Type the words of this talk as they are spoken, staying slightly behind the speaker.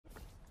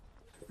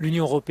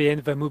L'Union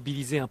européenne va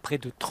mobiliser un prêt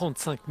de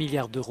 35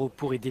 milliards d'euros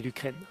pour aider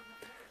l'Ukraine.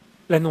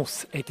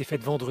 L'annonce a été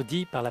faite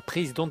vendredi par la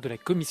présidente de la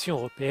Commission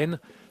européenne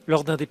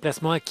lors d'un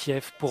déplacement à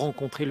Kiev pour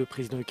rencontrer le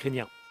président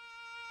ukrainien.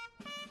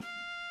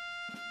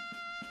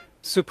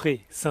 Ce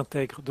prêt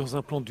s'intègre dans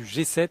un plan du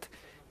G7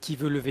 qui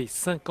veut lever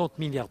 50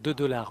 milliards de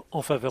dollars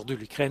en faveur de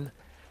l'Ukraine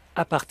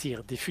à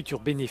partir des futurs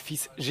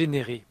bénéfices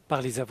générés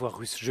par les avoirs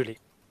russes gelés.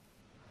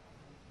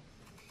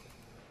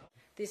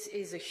 This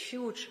is a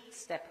huge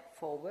step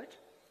forward.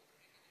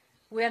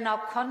 We are now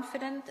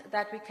confident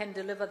that we can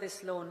deliver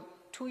this loan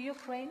to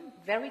Ukraine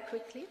very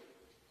quickly.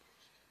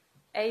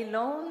 A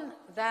loan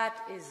that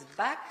is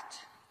backed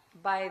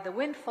by the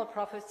windfall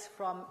profits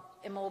from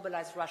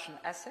immobilized Russian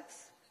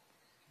assets.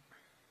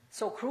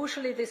 So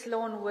crucially, this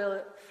loan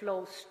will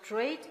flow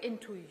straight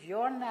into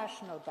your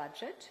national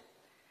budget.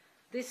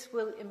 This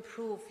will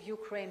improve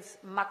Ukraine's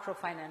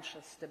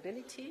macro-financial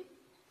stability,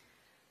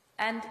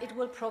 and it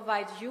will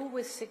provide you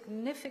with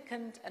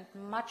significant and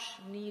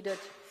much-needed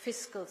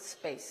fiscal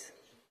space.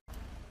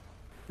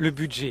 Le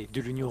budget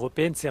de l'Union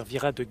européenne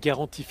servira de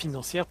garantie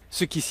financière,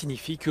 ce qui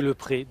signifie que le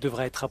prêt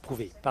devra être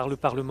approuvé par le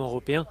Parlement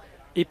européen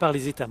et par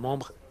les États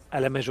membres à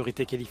la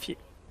majorité qualifiée.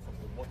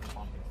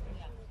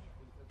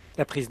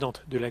 La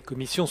présidente de la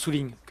Commission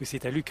souligne que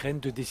c'est à l'Ukraine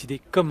de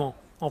décider comment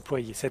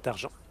employer cet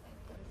argent.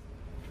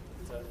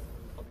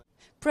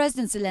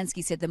 President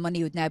Zelensky said the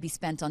money would now be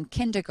spent on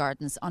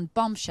kindergartens, on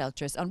bomb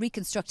shelters, on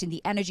reconstructing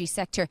the energy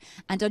sector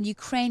and on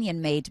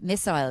Ukrainian-made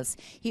missiles.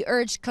 He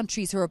urged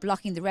countries who are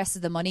blocking the rest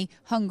of the money,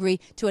 Hungary,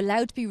 to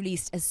allow it to be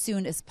released as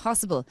soon as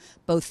possible.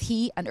 Both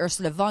he and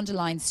Ursula von der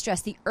Leyen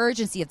stressed the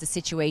urgency of the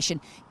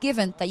situation,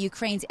 given that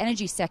Ukraine's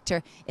energy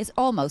sector is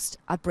almost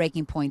at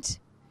breaking point.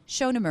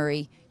 Shona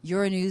Murray,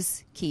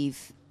 Euronews,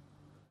 Kyiv.